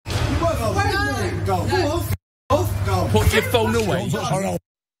Go. Go. Put your phone away.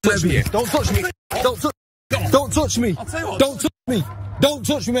 Touch me. Don't touch me. Don't touch me. Don't touch me. Don't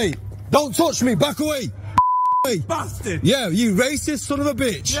touch me. Don't touch me. Back away. Bastard. Yeah, you racist son of a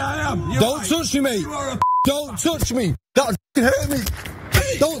bitch. Yeah, I am. Don't touch me, mate. Don't touch me. That hurt me.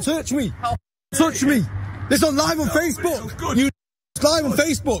 Don't touch me. Touch me. This on live on Facebook. Good. You live on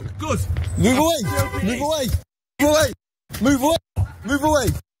Facebook. Good. Move away. Move away. Move away. Move away. Move away.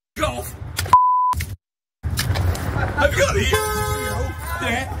 Go off. Have you got it?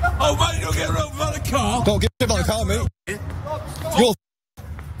 Yeah. Oh, man, you'll get run over by the car. Don't get hit by the car, mate. You're.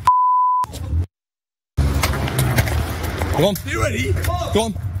 Come on. You ready? Go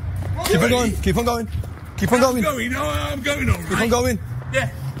on. Keep on going. Keep on going. Keep on going. I'm going on. Keep on going. Yeah.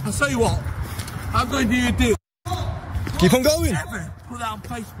 I'll tell you what. I'm going to do you a deal. Keep on going. Ever put that on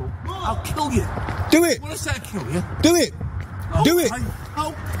Facebook, I'll kill you. Do it. When I say I'll kill you. Do it. Do it.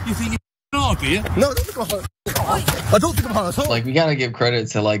 You think you're hard, do you? No, I don't think I'm hard. I don't think I'm hard at all. Like, we gotta give credit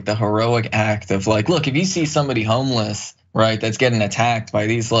to like the heroic act of like, look, if you see somebody homeless, right, that's getting attacked by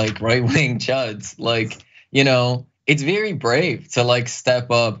these like right-wing chuds, like, you know, it's very brave to like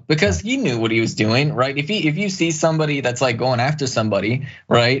step up because he knew what he was doing, right? If you see somebody that's like going after somebody,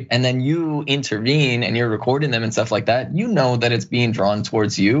 right, and then you intervene and you're recording them and stuff like that, you know that it's being drawn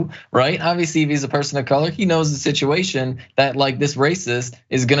towards you, right? Obviously, if he's a person of color, he knows the situation that like this racist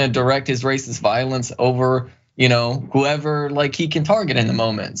is gonna direct his racist violence over, you know, whoever like he can target in the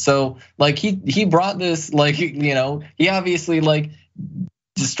moment. So like he brought this, like, you know, he obviously like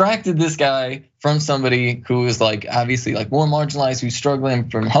distracted this guy from somebody who is like obviously like more marginalized, who's struggling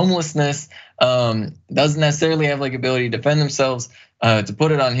from homelessness, doesn't necessarily have like ability to defend themselves, to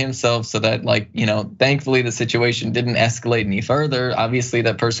put it on himself so that like, you know, thankfully the situation didn't escalate any further. Obviously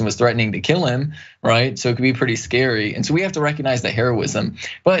that person was threatening to kill him, right? So it could be pretty scary. And so we have to recognize the heroism.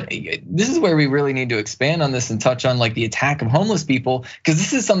 But this is where we really need to expand on this and touch on like the attack of homeless people, because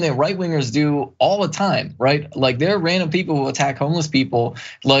this is something right wingers do all the time, right? Like there are random people who attack homeless people.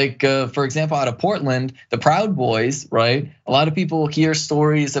 Like for example, out of Portland, the Proud Boys, right? A lot of people hear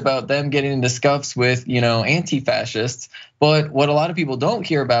stories about them getting into scuffs with, you know, anti-fascists. But what a lot of people don't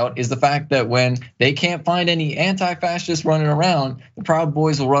hear about is the fact that when they can't find any anti-fascists running around, the Proud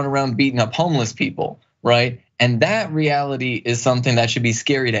Boys will run around beating up homeless people, right? And that reality is something that should be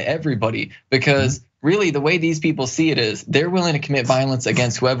scary to everybody, because really the way these people see it is they're willing to commit violence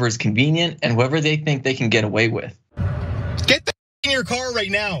against whoever is convenient and whoever they think they can get away with. Get the in your car right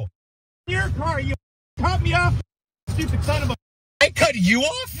now. Your car, you cut me off, stupid son of a. I cut you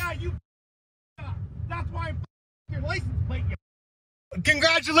off? Yeah, you. That's why I'm your license plate. You.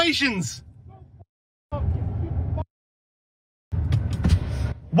 Congratulations.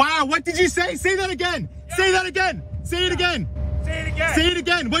 Wow, what did you say? Say that again. Yeah. Say that again. Say it again. Say it again. Say it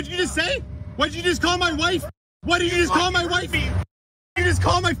again. What did you just say? What did you just call my wife? What did you just call my wife? You just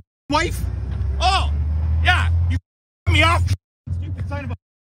call my wife? Oh, yeah. You cut me off, stupid son of a.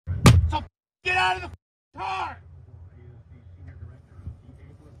 So get out of the car.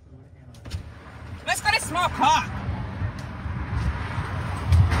 Let's get a small car.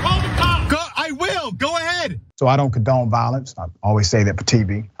 Call the car. Go, I will. Go ahead. So I don't condone violence. I always say that for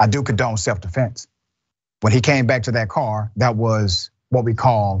TV. I do condone self-defense. When he came back to that car, that was what we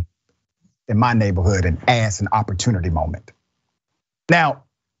call in my neighborhood an ass and opportunity moment. Now,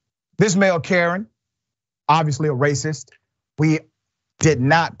 this male Karen, obviously a racist. We did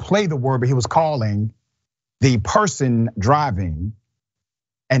not play the word, but he was calling the person driving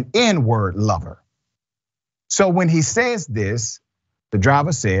an N-word lover. So when he says this, the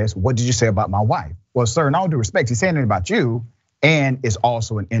driver says, what did you say about my wife? Well, sir, in all due respect, he's saying it about you and is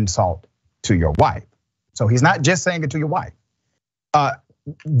also an insult to your wife. So he's not just saying it to your wife.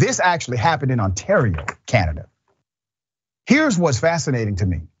 This actually happened in Ontario, Canada. Here's what's fascinating to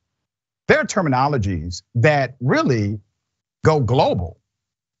me. There are terminologies that really go global,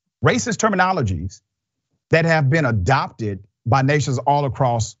 racist terminologies that have been adopted by nations all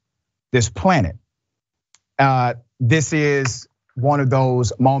across this planet. This is one of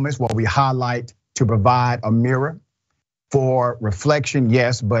those moments where we highlight to provide a mirror for reflection,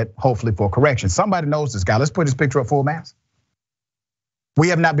 yes, but hopefully for correction. Somebody knows this guy. Let's put his picture up full mass. We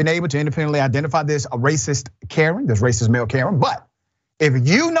have not been able to independently identify this a racist Karen, this racist male Karen, but if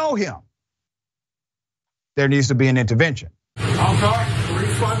you know him, there needs to be an intervention. I'm sorry,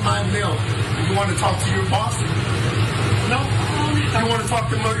 refund my bill. You want to talk to your boss? No. You want to talk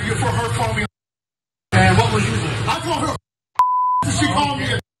to her for her calling me? And what was you doing? I called her. She called me.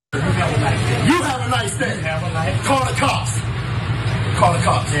 You have a nice day. You have a nice day. You have a nice day. Call the cops. Call the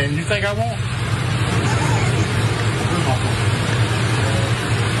cops. And you think I won't?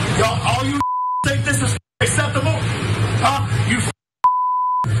 Y'all, all you think this is acceptable? Huh? You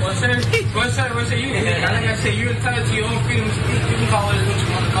Well, sir, you I like I said, you're entitled to your own freedom of speech. You can call it what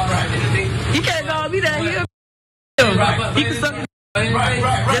you want to call it. Right. You can't call me that here. Right. You can suck.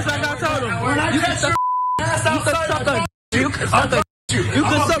 right. Just like I told him. When I You can catch suck. your ass You can outside, suck a. You can suck a. You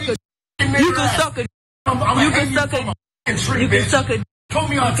can suck a. You can suck a. You can suck a. You can suck a. Put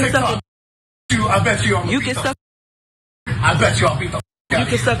me on TikTok. I bet you I'm You can suck. I bet you I'll beat the You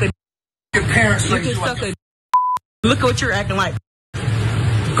can suck a. Your parents You raised can you suck like a. Look at what you're acting like.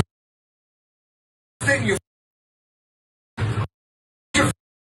 thing, you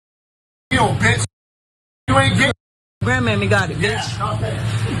bitch. You ain't getting. Grandmammy got it,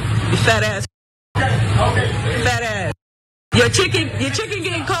 bitch. You fat ass. Fat ass. Your chicken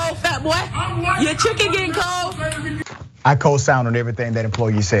getting cold, fat boy. Your chicken getting cold. I co-sign on everything that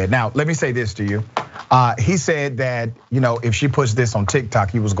employee said. Now, let me say this to you. He said that, if she puts this on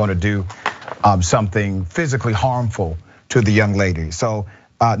TikTok, he was gonna do something physically harmful to the young lady. So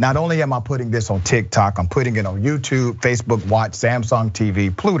not only am I putting this on TikTok, I'm putting it on YouTube, Facebook Watch, Samsung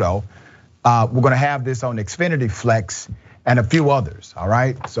TV, Pluto. We're gonna have this on Xfinity Flex and a few others, all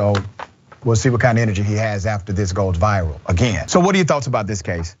right? So we'll see what kind of energy he has after this goes viral again. So what are your thoughts about this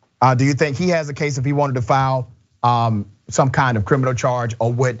case? Do you think he has a case if he wanted to file some kind of criminal charge,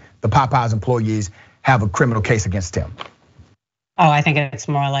 or would the Popeyes employees have a criminal case against him? Oh, I think it's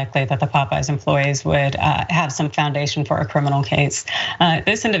more likely that the Popeyes employees would have some foundation for a criminal case.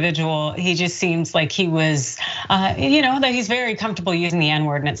 This individual, he just seems like he was, that he's very comfortable using the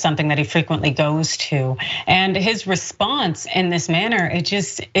N-word, and it's something that he frequently goes to. And his response in this manner,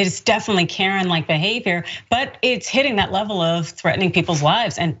 it's definitely Karen-like behavior, but it's hitting that level of threatening people's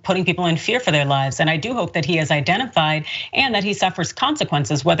lives and putting people in fear for their lives. And I do hope that he is identified and that he suffers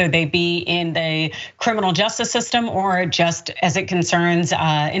consequences, whether they be in the criminal justice system or just as it concerns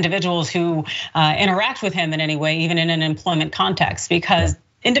individuals who interact with him in any way, even in an employment context, because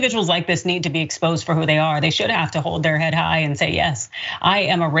individuals like this need to be exposed for who they are. They should have to hold their head high and say, yes, I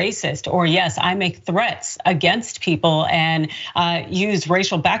am a racist, or yes, I make threats against people and use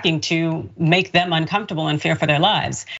racial backing to make them uncomfortable and fear for their lives.